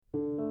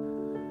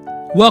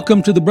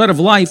Welcome to the Bread of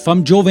Life.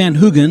 I'm Joel Van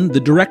Hoogen, the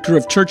Director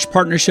of Church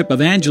Partnership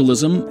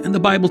Evangelism and the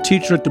Bible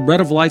teacher at the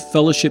Bread of Life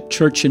Fellowship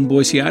Church in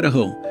Boise,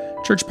 Idaho.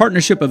 Church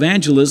Partnership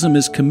Evangelism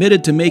is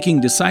committed to making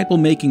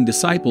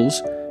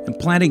disciples and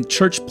planting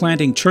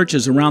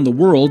churches around the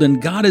world, and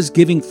God is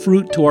giving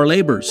fruit to our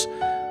labors.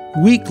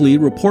 Weekly,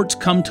 reports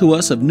come to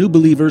us of new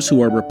believers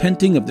who are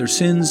repenting of their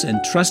sins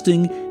and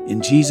trusting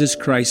in Jesus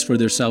Christ for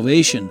their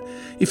salvation.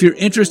 If you're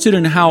interested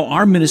in how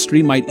our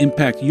ministry might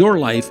impact your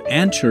life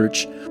and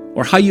church,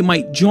 or how you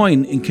might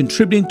join in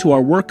contributing to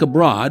our work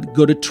abroad,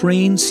 go to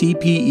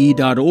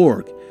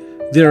traincpe.org.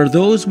 There are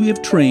those we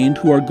have trained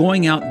who are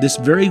going out this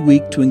very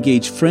week to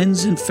engage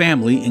friends and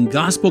family in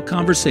gospel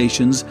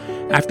conversations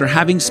after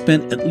having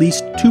spent at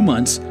least 2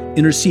 months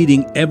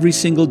interceding every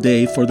single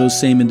day for those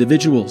same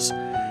individuals.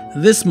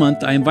 This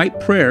month, I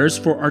invite prayers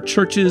for our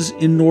churches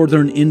in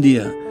northern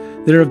India.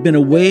 There have been a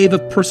wave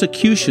of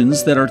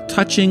persecutions that are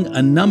touching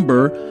a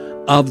number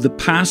of the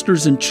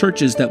pastors and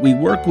churches that we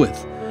work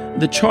with.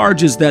 The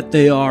charge is that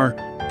they are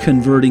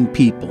converting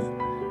people.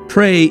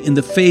 Pray in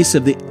the face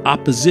of the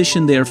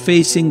opposition they are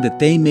facing that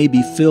they may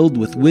be filled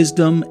with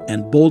wisdom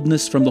and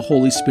boldness from the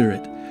Holy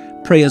Spirit.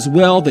 Pray as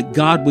well that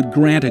God would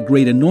grant a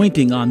great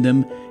anointing on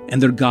them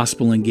and their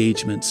gospel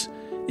engagements.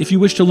 If you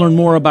wish to learn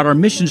more about our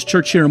missions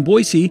church here in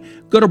Boise,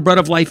 go to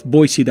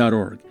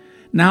breadoflifeboise.org.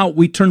 Now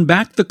we turn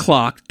back the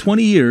clock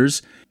 20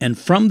 years and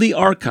from the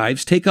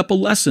archives take up a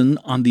lesson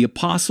on the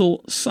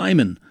Apostle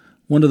Simon,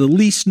 one of the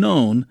least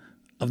known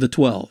of the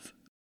 12.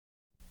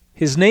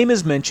 His name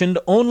is mentioned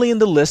only in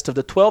the list of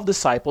the 12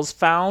 disciples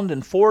found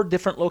in 4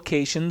 different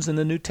locations in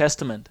the New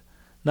Testament.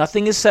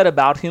 Nothing is said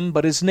about him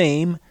but his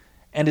name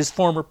and his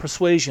former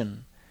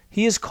persuasion.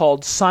 He is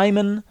called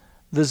Simon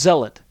the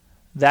Zealot.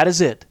 That is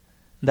it.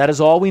 That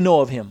is all we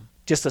know of him.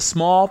 Just a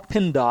small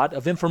pin dot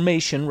of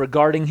information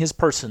regarding his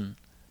person.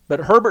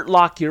 But Herbert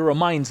Lockyer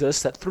reminds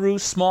us that through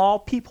small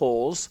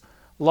peepholes,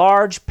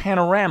 large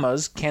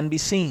panoramas can be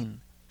seen.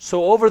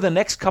 So over the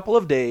next couple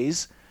of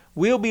days,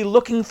 we'll be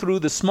looking through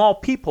the small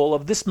peephole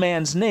of this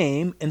man's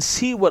name and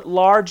see what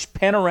large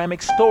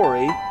panoramic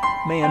story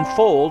may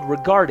unfold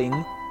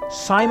regarding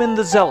Simon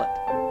the Zealot,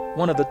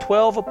 one of the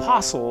 12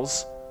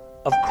 apostles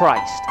of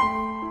Christ.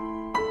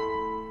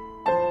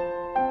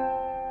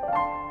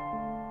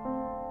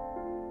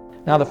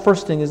 Now the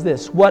first thing is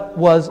this: what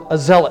was a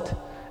zealot?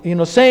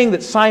 Saying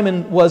that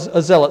Simon was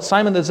a zealot,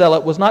 Simon the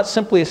Zealot, was not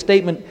simply a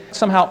statement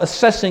somehow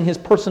assessing his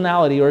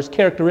personality or his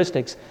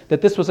characteristics,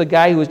 that this was a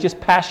guy who was just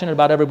passionate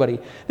about everybody.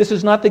 This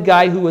is not the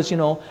guy who was,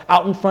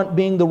 out in front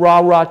being the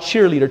rah-rah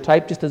cheerleader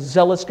type, just a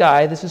zealous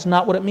guy. This is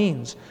not what it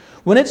means.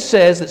 When it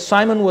says that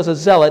Simon was a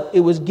zealot, it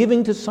was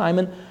giving to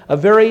Simon a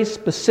very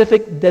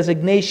specific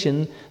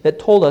designation that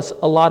told us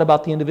a lot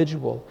about the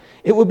individual.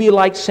 It would be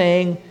like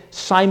saying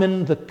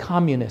Simon the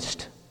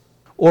communist,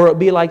 or it would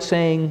be like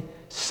saying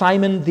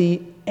Simon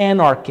the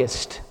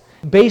anarchist.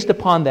 Based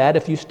upon that,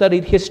 if you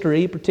studied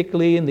history,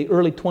 particularly in the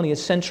early 20th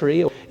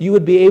century, you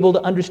would be able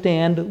to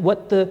understand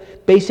what the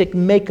basic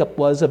makeup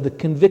was of the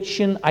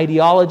conviction,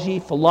 ideology,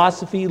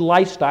 philosophy,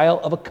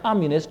 lifestyle of a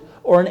communist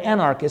or an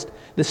anarchist.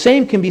 The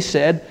same can be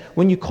said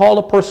when you call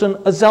a person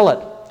a zealot.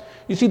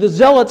 You see, the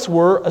zealots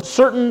were a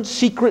certain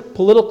secret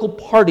political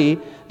party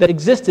that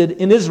existed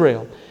in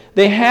Israel.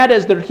 They had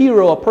as their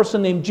hero a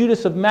person named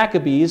Judas of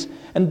Maccabees,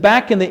 and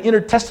back in the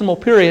intertestamental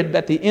period,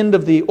 at the end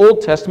of the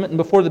Old Testament and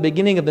before the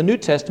beginning of the New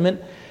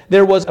Testament,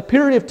 there was a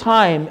period of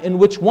time in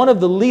which one of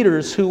the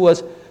leaders who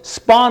was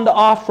spawned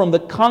off from the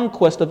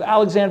conquest of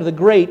Alexander the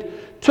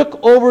Great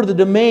took over the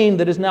domain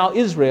that is now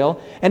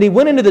Israel, and he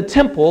went into the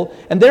temple,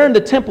 and there in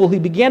the temple he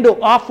began to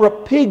offer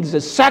up pigs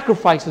as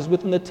sacrifices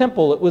within the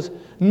temple. It was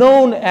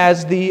known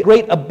as the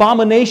great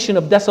abomination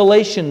of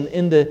desolation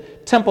in the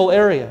temple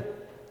area.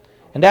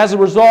 And as a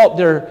result,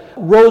 there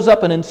rose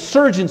up an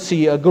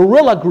insurgency, a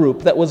guerrilla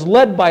group that was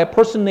led by a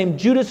person named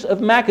Judas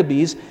of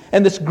Maccabees,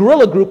 and this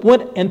guerrilla group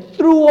went and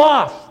threw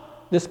off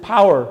this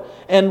power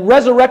and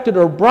resurrected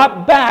or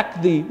brought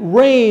back the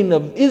reign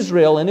of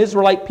Israel and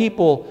Israelite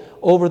people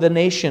over the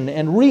nation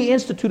and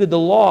reinstituted the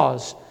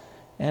laws.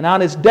 And on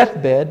his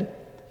deathbed,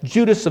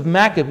 Judas of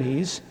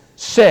Maccabees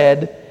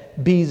said,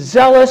 "Be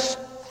zealous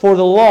for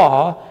the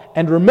law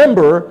and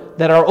remember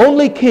that our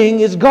only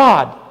king is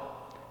God."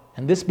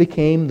 And this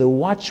became the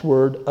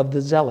watchword of the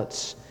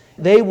Zealots.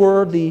 They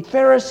were the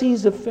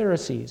Pharisees of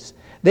Pharisees.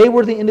 They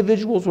were the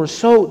individuals who were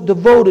so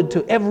devoted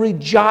to every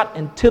jot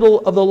and tittle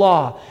of the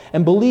law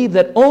and believed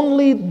that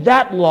only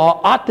that law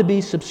ought to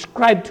be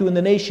subscribed to in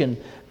the nation.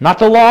 Not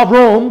the law of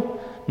Rome,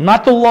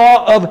 not the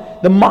law of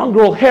the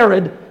mongrel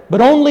Herod,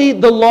 but only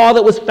the law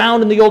that was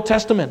found in the Old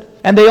Testament.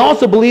 And they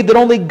also believed that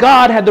only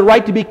God had the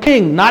right to be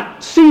king,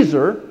 not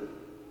Caesar,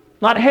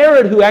 not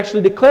Herod, who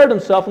actually declared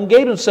himself and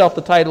gave himself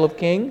the title of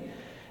king.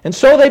 And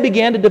so they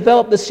began to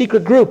develop this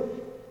secret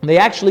group. They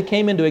actually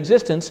came into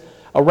existence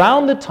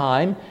around the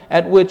time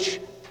at which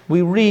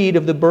we read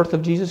of the birth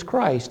of Jesus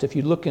Christ. If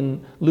you look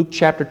in Luke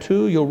chapter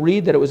 2, you'll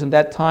read that it was in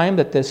that time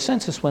that the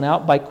census went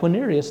out by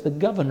Quirinius, the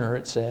governor,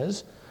 it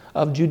says,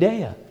 of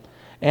Judea,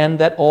 and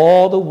that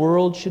all the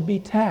world should be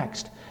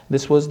taxed.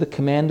 This was the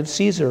command of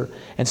Caesar.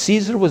 And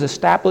Caesar was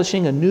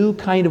establishing a new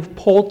kind of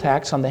poll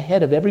tax on the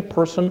head of every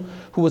person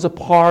who was a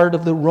part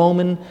of the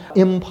Roman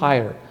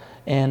Empire.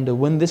 And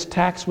when this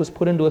tax was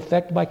put into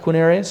effect by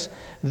Quirinius,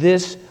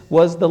 this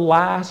was the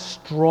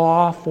last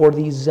straw for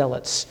these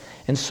zealots.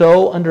 And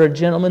so, under a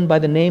gentleman by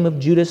the name of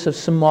Judas of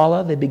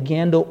Samala, they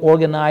began to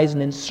organize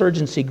an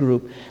insurgency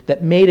group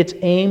that made its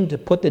aim to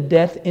put to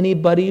death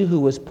anybody who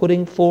was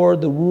putting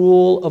forward the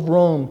rule of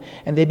Rome.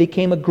 And they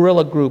became a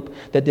guerrilla group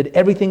that did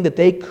everything that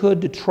they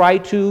could to try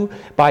to,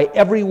 by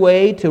every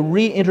way, to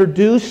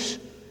reintroduce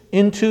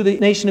into the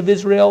nation of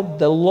Israel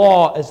the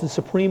law as the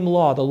supreme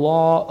law, the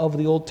law of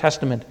the Old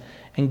Testament,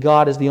 and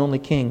God as the only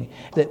king.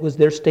 That was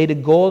their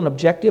stated goal and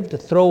objective, to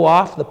throw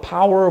off the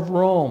power of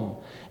Rome.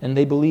 And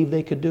they believed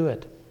they could do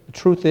it. The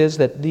truth is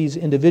that these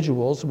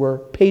individuals were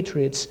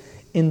patriots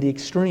in the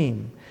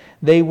extreme.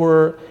 They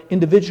were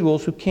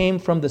individuals who came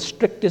from the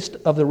strictest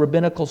of the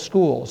rabbinical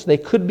schools. They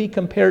could be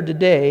compared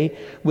today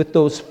with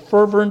those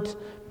fervent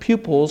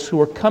pupils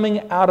who are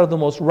coming out of the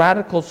most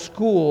radical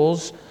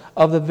schools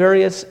of the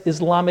various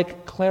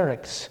Islamic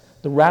clerics,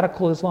 the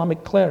radical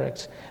Islamic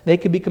clerics. They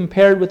could be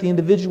compared with the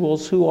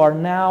individuals who are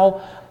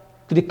now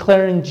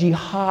declaring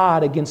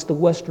jihad against the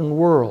Western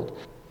world,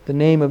 the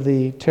name of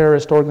the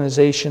terrorist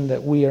organization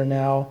that we are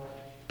now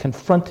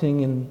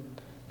confronting in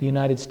the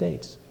United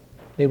States.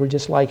 They were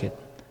just like it.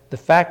 The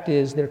fact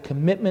is, their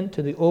commitment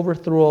to the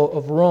overthrow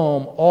of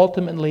Rome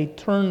ultimately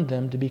turned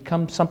them to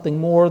become something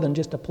more than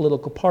just a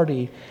political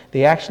party.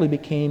 They actually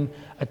became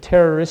a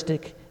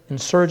terroristic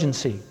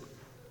insurgency.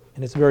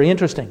 And it's very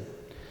interesting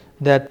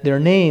that their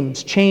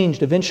names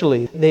changed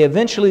eventually. They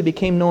eventually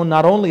became known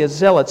not only as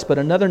Zealots, but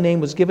another name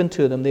was given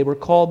to them. They were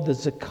called the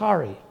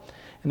Zachari.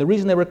 And the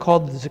reason they were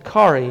called the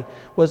Zachari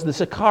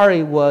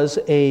was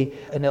a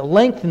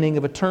lengthening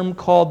of a term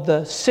called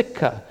the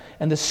Sikha.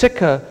 And the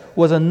Sikha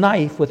was a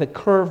knife with a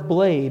curved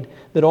blade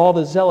that all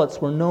the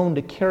zealots were known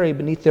to carry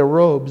beneath their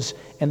robes,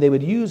 and they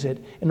would use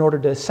it in order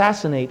to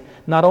assassinate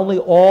not only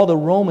all the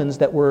Romans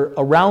that were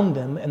around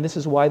them, and this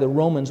is why the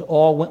Romans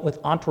all went with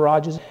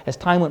entourages. As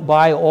time went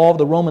by, all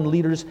the Roman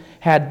leaders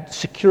had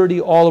security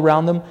all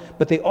around them,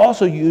 but they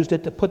also used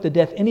it to put to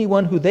death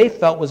anyone who they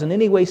felt was in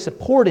any way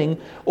supporting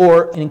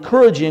or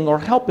encouraging or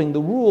helping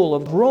the rule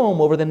of Rome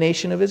over the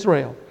nation of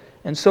Israel.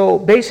 And so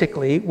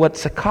basically what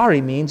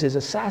Zachari means is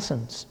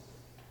assassins.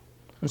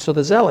 And so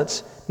the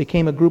Zealots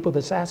became a group of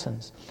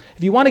assassins.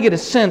 If you want to get a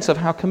sense of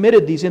how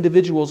committed these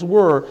individuals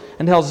were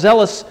and how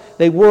zealous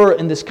they were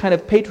in this kind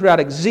of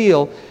patriotic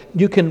zeal,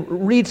 you can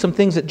read some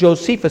things that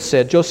Josephus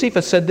said.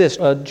 Josephus said this,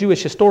 a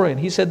Jewish historian.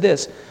 He said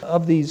this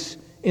of these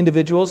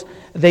individuals: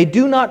 "They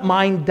do not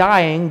mind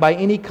dying by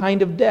any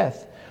kind of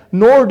death,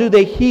 nor do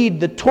they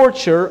heed the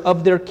torture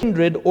of their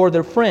kindred or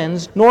their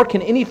friends, nor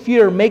can any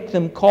fear make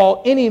them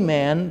call any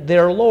man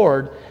their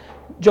Lord."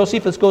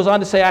 Josephus goes on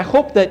to say, "I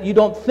hope that you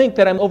don't think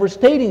that I'm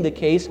overstating the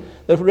case.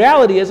 The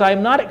reality is I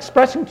am not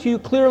expressing to you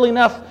clearly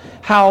enough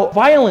how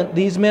violent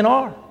these men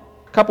are."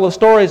 A couple of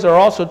stories are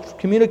also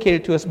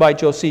communicated to us by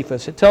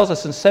Josephus. It tells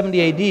us in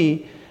 70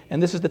 AD,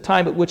 and this is the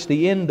time at which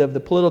the end of the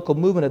political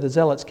movement of the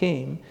Zealots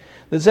came,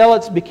 the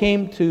Zealots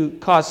became to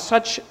cause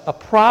such a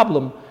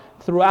problem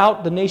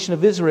throughout the nation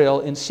of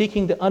Israel in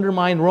seeking to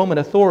undermine Roman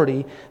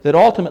authority that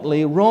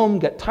ultimately Rome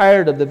got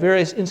tired of the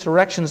various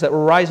insurrections that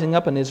were rising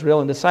up in Israel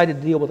and decided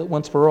to deal with it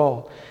once for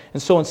all.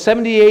 And so in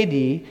 70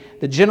 AD,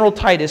 the general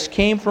Titus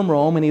came from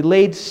Rome and he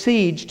laid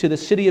siege to the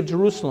city of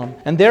Jerusalem.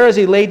 And there, as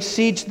he laid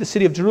siege to the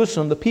city of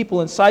Jerusalem, the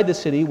people inside the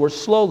city were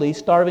slowly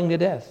starving to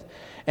death.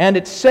 And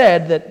it's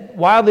said that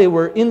while they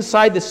were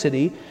inside the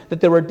city,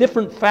 that there were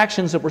different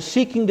factions that were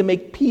seeking to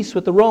make peace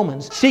with the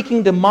Romans,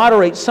 seeking to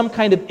moderate some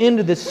kind of end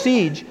to this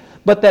siege,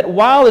 but that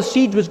while the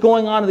siege was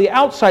going on the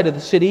outside of the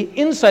city,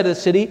 inside of the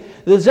city,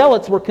 the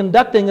Zealots were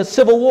conducting a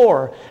civil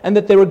war, and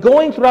that they were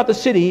going throughout the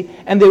city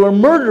and they were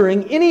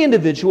murdering any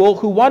individual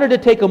who wanted to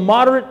take a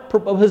moderate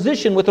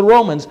position with the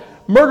Romans,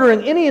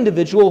 murdering any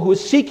individual who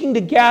was seeking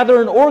to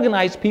gather and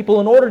organize people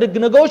in order to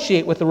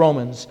negotiate with the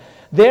Romans.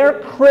 Their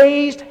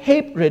crazed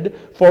hatred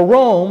for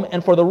Rome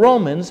and for the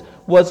Romans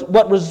was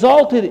what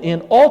resulted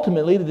in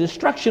ultimately the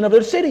destruction of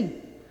their city.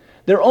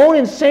 Their own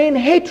insane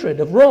hatred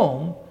of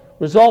Rome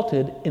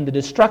resulted in the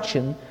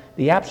destruction,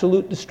 the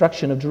absolute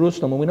destruction of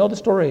Jerusalem. And we know the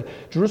story.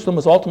 Jerusalem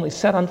was ultimately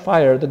set on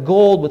fire. The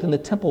gold within the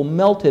temple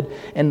melted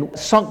and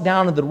sunk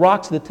down into the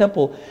rocks of the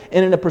temple.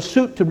 And in a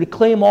pursuit to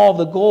reclaim all of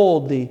the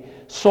gold, the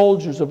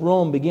soldiers of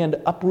Rome began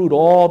to uproot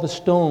all the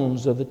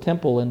stones of the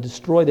temple and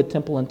destroy the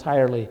temple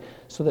entirely,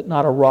 so that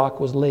not a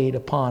rock was laid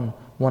upon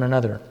one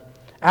another.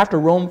 After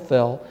Rome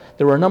fell,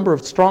 there were a number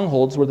of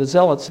strongholds where the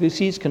Zealots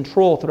seized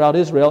control throughout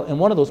Israel, and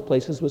one of those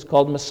places was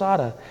called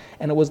Masada,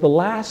 and it was the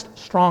last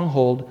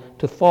stronghold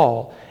to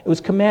fall. It was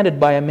commanded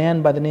by a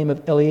man by the name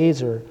of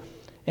Eleazar,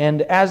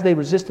 and as they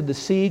resisted the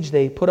siege,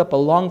 they put up a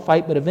long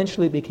fight, but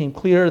eventually it became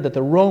clear that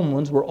the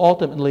Romans were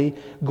ultimately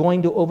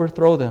going to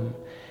overthrow them.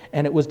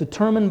 And it was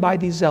determined by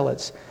these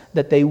Zealots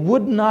that they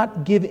would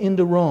not give in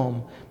to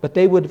Rome, but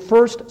they would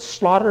first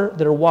slaughter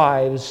their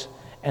wives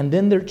and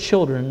then their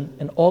children,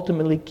 and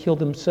ultimately kill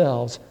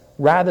themselves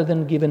rather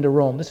than give in to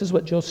Rome. This is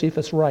what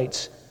Josephus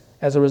writes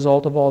as a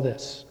result of all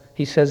this.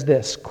 He says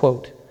this,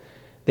 quote,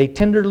 "They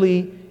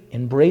tenderly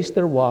embraced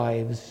their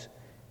wives,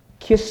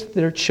 kissed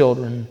their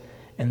children,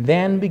 and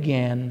then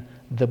began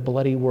the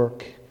bloody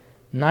work.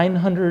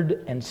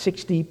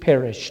 960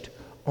 perished.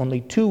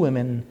 Only 2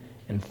 women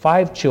and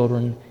 5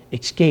 children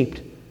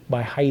escaped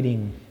by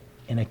hiding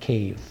in a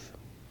cave."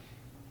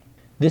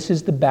 This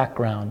is the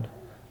background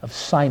of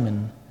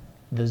Simon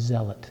the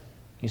Zealot,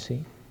 you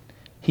see.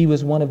 He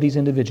was one of these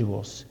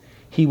individuals.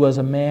 He was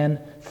a man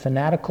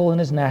fanatical in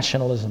his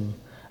nationalism,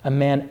 a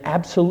man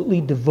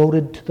absolutely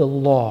devoted to the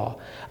law,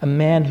 a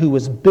man who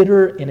was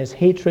bitter in his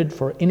hatred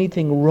for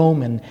anything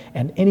Roman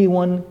and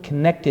anyone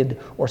connected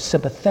or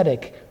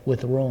sympathetic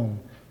with Rome.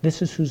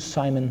 This is who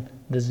Simon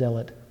the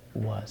Zealot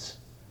was.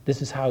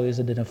 This is how he is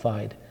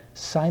identified.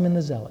 Simon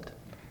the Zealot.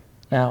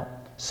 Now,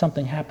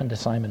 something happened to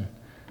Simon.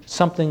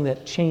 Something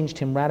that changed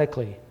him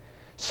radically.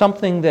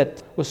 Something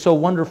that was so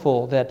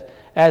wonderful that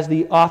as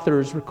the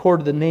authors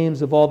recorded the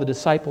names of all the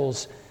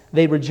disciples,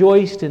 they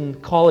rejoiced in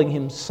calling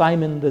him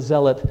Simon the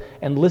Zealot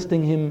and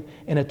listing him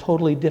in a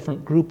totally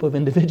different group of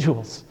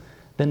individuals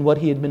than what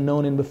he had been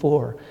known in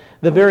before.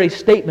 The very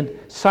statement,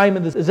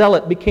 Simon the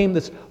Zealot, became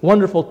this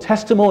wonderful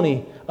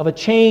testimony of a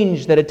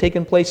change that had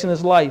taken place in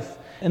his life.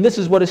 And this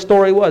is what his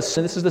story was.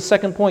 And this is the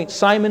second point.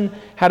 Simon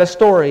had a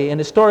story, and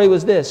his story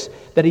was this,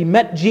 that he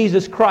met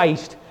Jesus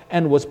Christ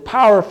and was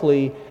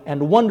powerfully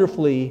and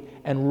wonderfully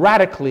and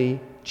radically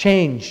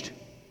changed.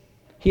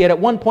 He had at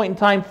one point in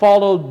time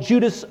followed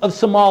Judas of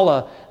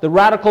Samala, the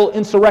radical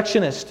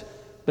insurrectionist,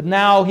 but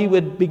now he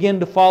would begin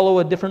to follow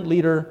a different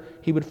leader.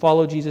 He would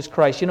follow Jesus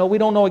Christ. You know, we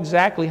don't know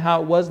exactly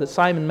how it was that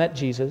Simon met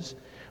Jesus.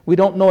 We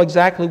don't know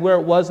exactly where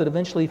it was that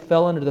eventually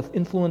fell under the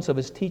influence of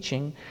his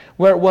teaching,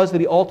 where it was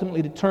that he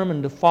ultimately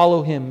determined to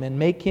follow him and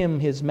make him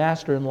his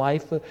master in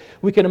life.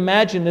 We can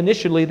imagine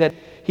initially that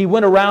he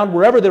went around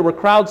wherever there were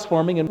crowds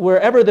forming and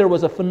wherever there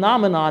was a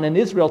phenomenon in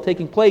Israel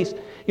taking place.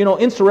 You know,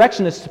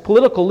 insurrectionists,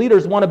 political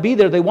leaders want to be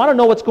there. They want to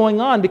know what's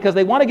going on because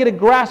they want to get a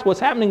grasp of what's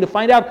happening to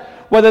find out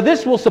whether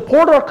this will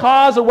support our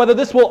cause or whether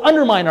this will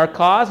undermine our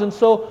cause. And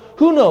so,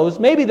 who knows,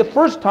 maybe the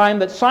first time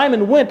that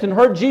Simon went and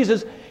heard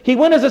Jesus, he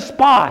went as a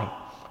spy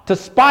to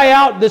spy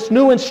out this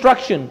new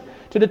instruction,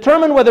 to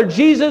determine whether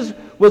Jesus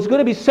was going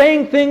to be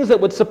saying things that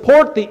would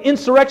support the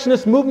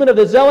insurrectionist movement of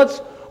the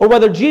Zealots or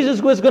whether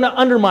Jesus was going to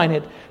undermine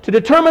it, to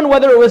determine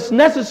whether it was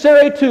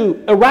necessary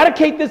to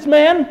eradicate this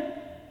man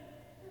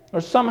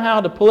or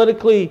somehow to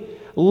politically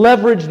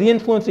leverage the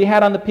influence he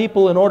had on the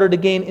people in order to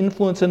gain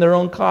influence in their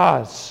own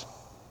cause.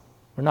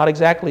 We're not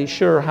exactly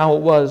sure how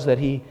it was that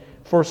he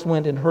first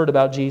went and heard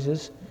about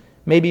Jesus.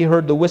 Maybe he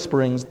heard the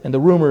whisperings and the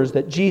rumors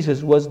that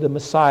Jesus was the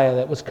Messiah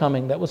that was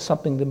coming. That was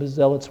something the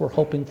Zealots were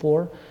hoping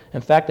for. In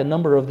fact, a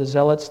number of the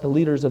Zealots, the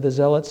leaders of the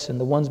Zealots and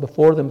the ones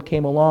before them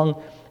came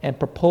along and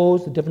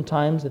proposed at different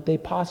times that they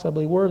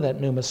possibly were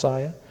that new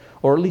Messiah,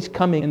 or at least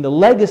coming in the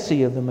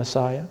legacy of the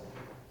Messiah.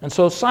 And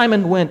so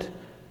Simon went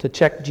to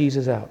check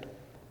Jesus out.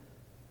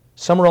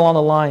 Somewhere along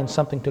the line,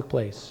 something took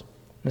place.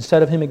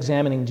 Instead of him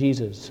examining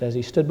Jesus, as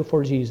he stood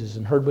before Jesus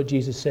and heard what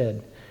Jesus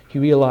said, he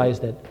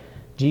realized that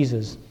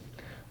Jesus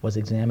was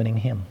examining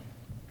him.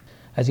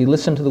 As he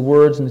listened to the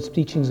words and the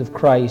teachings of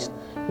Christ,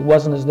 it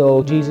wasn't as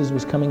though Jesus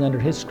was coming under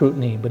his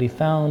scrutiny, but he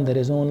found that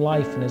his own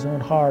life and his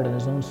own heart and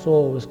his own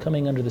soul was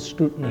coming under the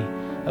scrutiny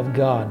of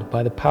God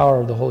by the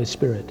power of the Holy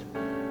Spirit.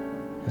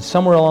 And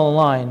somewhere along the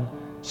line,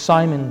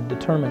 Simon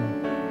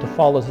determined to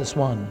follow this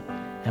one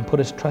and put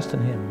his trust in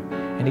him.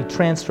 And he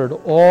transferred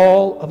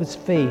all of his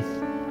faith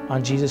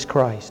on Jesus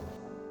Christ.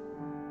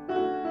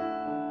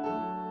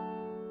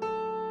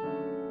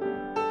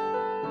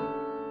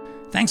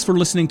 Thanks for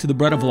listening to The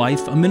Bread of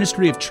Life, a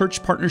ministry of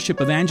Church Partnership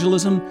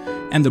Evangelism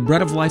and the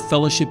Bread of Life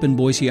Fellowship in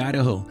Boise,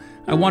 Idaho.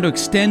 I want to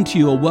extend to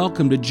you a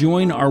welcome to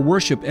join our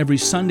worship every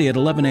Sunday at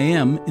 11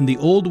 a.m. in the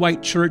Old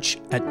White Church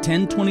at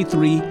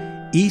 1023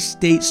 East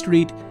State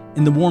Street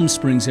in the Warm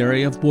Springs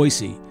area of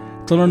Boise.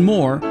 To learn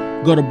more,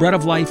 go to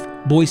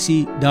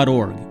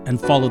breadoflifeboise.org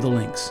and follow the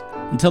links.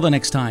 Until the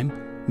next time,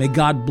 may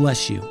God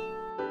bless you.